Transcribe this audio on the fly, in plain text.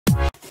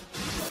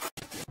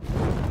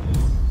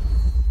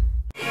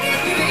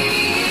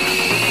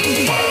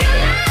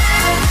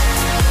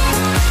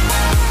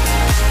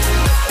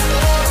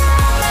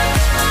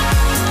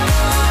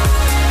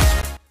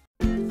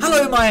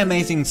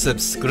amazing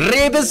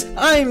subscribers,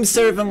 I'm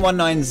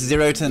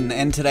Seraphim1902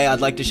 and today I'd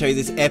like to show you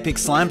this epic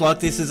slime block.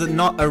 This is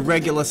not a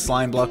regular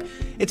slime block.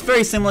 It's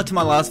very similar to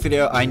my last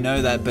video, I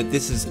know that, but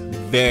this is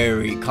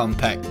very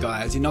compact,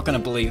 guys. You're not going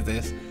to believe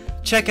this.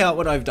 Check out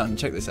what I've done.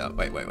 Check this out.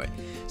 Wait.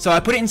 So I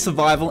put it in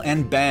survival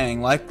and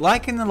bang,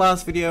 like in the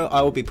last video,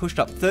 I will be pushed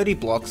up 30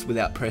 blocks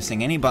without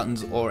pressing any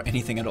buttons or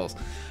anything at all.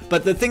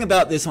 But the thing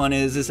about this one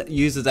is it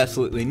uses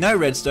absolutely no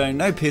redstone,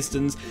 no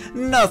pistons,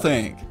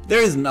 nothing.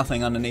 There is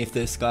nothing underneath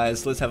this,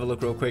 guys. Let's have a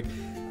look real quick.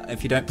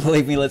 If you don't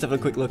believe me, let's have a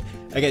quick look.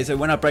 Okay, so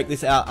when I break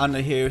this out under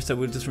here, so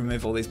we'll just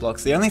remove all these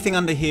blocks. The only thing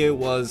under here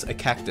was a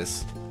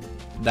cactus.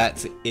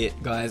 That's it,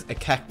 guys, a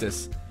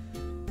cactus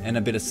and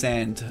a bit of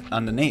sand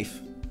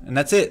underneath. And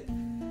that's it.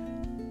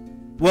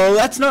 Well,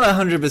 that's not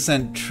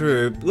 100%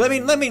 true. Let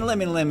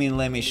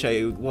me show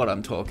you what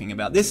I'm talking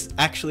about. This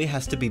actually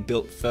has to be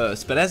built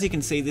first, but as you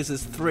can see, this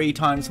is 3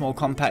 times more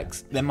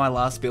compact than my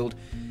last build,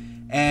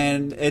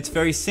 and it's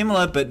very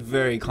similar but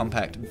very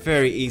compact,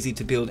 very easy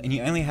to build, and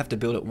you only have to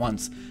build it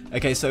once.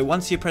 Okay, so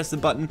once you press the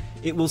button,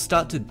 it will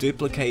start to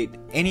duplicate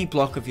any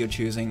block of your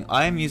choosing.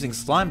 I am using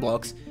slime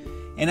blocks,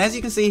 and as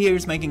you can see here,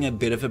 it's making a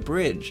bit of a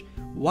bridge.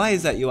 Why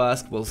is that, you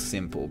ask? Well,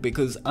 simple,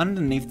 because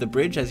underneath the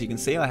bridge, as you can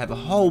see, I have a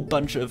whole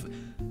bunch of,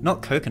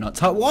 not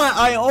coconuts, why,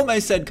 I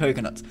almost said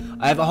coconuts.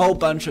 I have a whole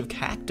bunch of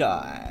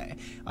cacti.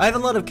 I have a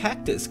lot of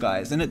cactus,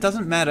 guys, and it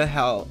doesn't matter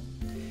how,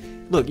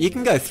 look, you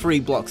can go 3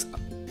 blocks,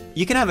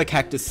 you can have a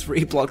cactus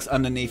 3 blocks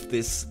underneath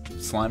this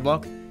slime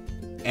block,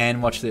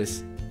 and watch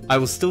this. I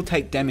will still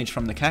take damage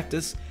from the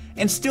cactus,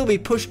 and still be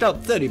pushed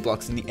up 30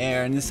 blocks in the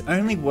air, and this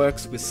only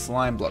works with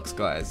slime blocks,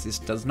 guys. This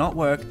does not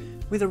work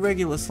with a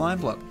regular slime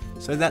block.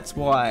 So that's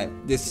why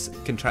this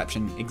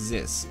contraption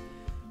exists.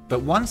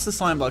 But once the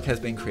slime block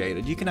has been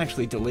created, you can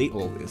actually delete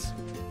all this.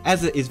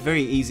 As it is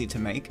very easy to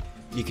make,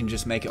 you can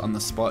just make it on the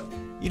spot.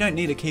 You don't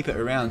need to keep it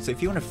around. So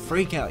if you want to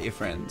freak out your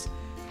friends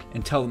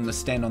and tell them to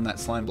stand on that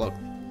slime block,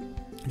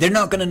 they're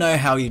not going to know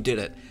how you did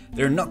it.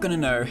 They're not going to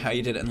know how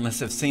you did it unless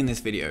they've seen this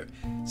video.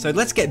 So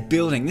let's get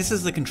building. This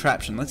is the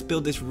contraption. Let's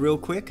build this real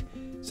quick.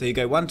 So you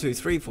go 1, 2,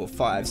 3, 4,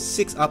 5,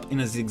 6 up in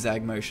a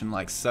zigzag motion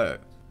like so.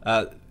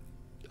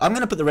 I'm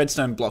going to put the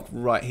redstone block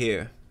right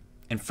here,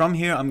 and from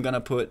here I'm going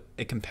to put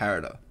a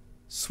comparator.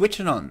 Switch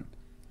it on.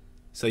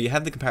 So you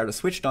have the comparator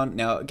switched on.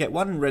 Now get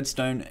 1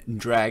 redstone,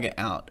 drag it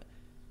out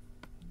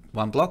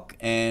 1 block,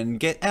 and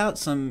get out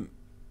some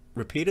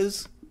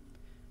repeaters.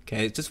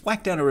 Okay, just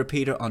whack down a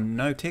repeater on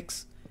no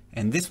ticks,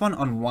 and this one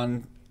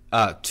on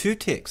 2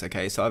 ticks.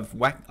 Okay, so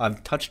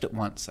I've touched it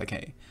once.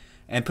 Okay,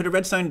 and put a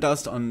redstone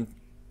dust on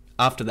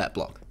after that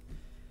block.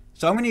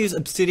 So I'm going to use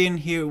obsidian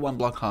here 1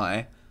 block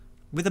high,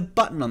 with a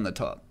button on the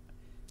top.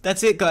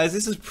 That's it, guys.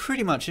 This is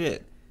pretty much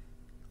it.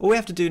 All we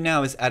have to do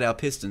now is add our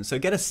piston. So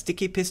get a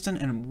sticky piston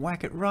and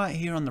whack it right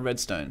here on the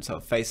redstone so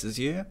it faces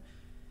you.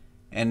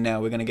 And now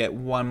we're going to get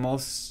 1 more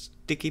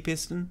sticky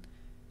piston.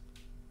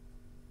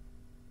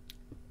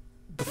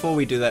 Before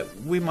we do that,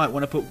 we might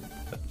want to put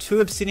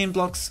 2 obsidian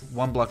blocks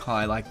 1 block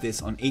high like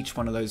this on each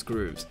one of those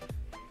grooves.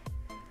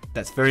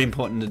 That's very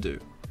important to do.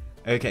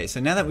 Okay, so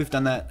now that we've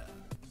done that,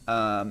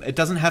 it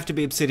doesn't have to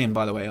be obsidian,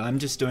 by the way. I'm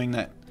just doing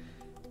that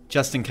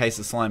just in case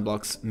the slime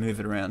blocks move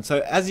it around. So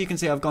as you can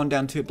see, I've gone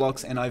down 2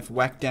 blocks and I've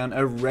whacked down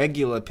a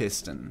regular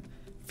piston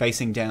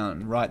facing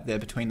down right there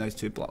between those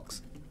 2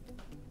 blocks.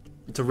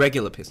 It's a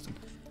regular piston.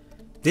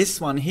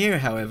 This one here,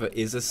 however,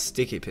 is a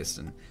sticky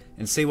piston,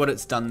 and see what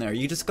it's done there.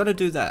 You just got to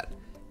do that.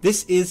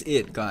 This is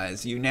it,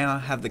 guys. You now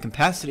have the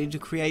capacity to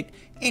create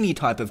any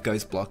type of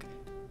ghost block,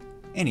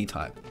 any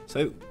type.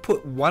 So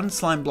put 1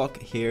 slime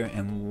block here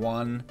and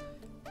 1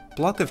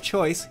 block of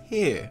choice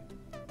here.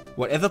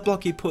 Whatever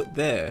block you put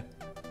there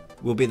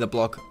will be the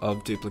block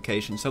of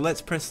duplication. So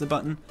let's press the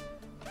button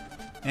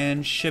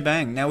and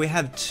shebang. Now we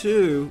have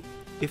 2,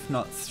 if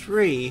not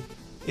 3,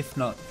 if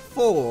not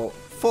 4,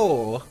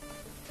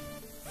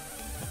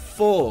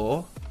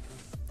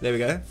 there we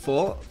go,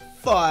 4,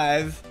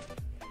 5,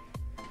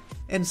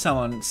 and so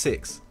on,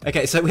 6.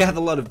 Okay, so we have a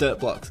lot of dirt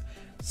blocks.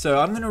 So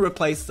I'm going to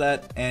replace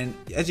that, and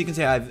as you can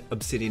see, I have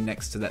obsidian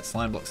next to that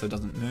slime block so it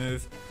doesn't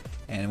move.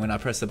 And when I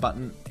press the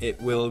button,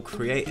 it will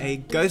create a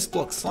ghost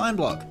block slime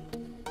block.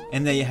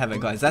 And there you have it,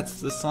 guys.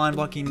 That's the slime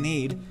block you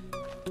need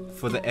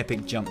for the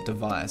epic jump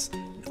device.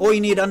 All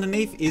you need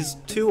underneath is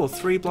 2 or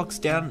 3 blocks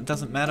down, it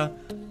doesn't matter,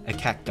 a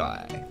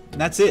cacti.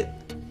 And that's it.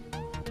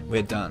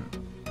 We're done.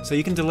 So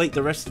you can delete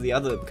the rest of the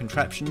other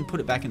contraption, put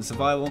it back in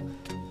survival,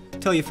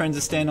 tell your friends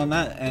to stand on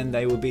that, and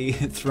they will be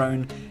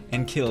thrown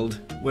and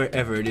killed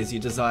wherever it is you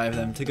desire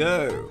them to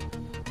go.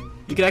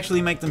 You could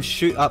actually make them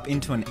shoot up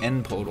into an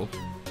end portal.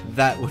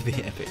 That would be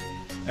epic.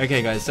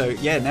 Okay, guys, so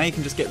yeah, now you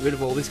can just get rid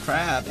of all this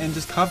crap and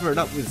just cover it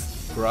up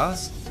with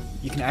grass.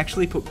 You can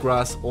actually put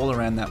grass all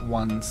around that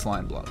 1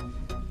 slime block.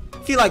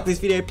 If you like this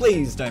video,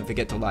 please don't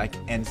forget to like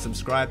and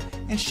subscribe,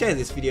 and share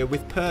this video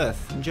with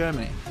Perth in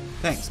Germany.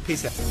 Thanks,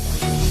 peace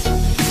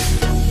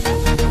out.